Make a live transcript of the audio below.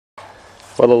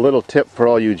Well, a little tip for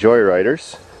all you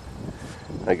joyriders.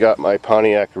 I got my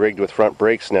Pontiac rigged with front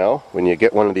brakes now. When you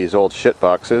get one of these old shit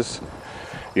boxes,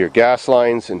 your gas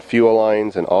lines and fuel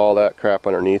lines and all that crap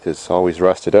underneath is always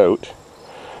rusted out.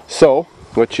 So,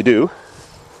 what you do,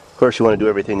 of course you want to do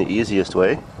everything the easiest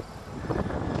way.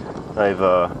 I've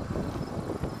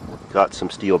got some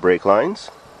steel brake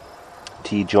lines,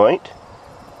 T-joint,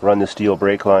 run the steel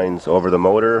brake lines over the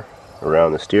motor,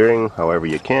 around the steering, however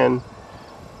you can.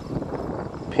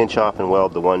 Pinch off and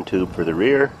weld the one tube for the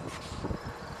rear.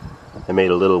 I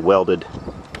made a little welded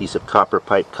piece of copper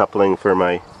pipe coupling for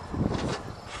my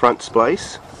front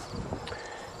splice.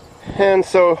 And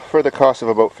so for the cost of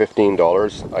about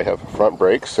 $15 I have front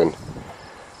brakes, and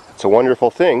it's a wonderful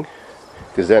thing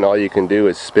because then all you can do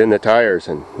is spin the tires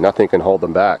and nothing can hold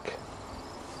them back.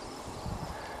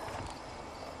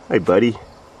 Hi buddy.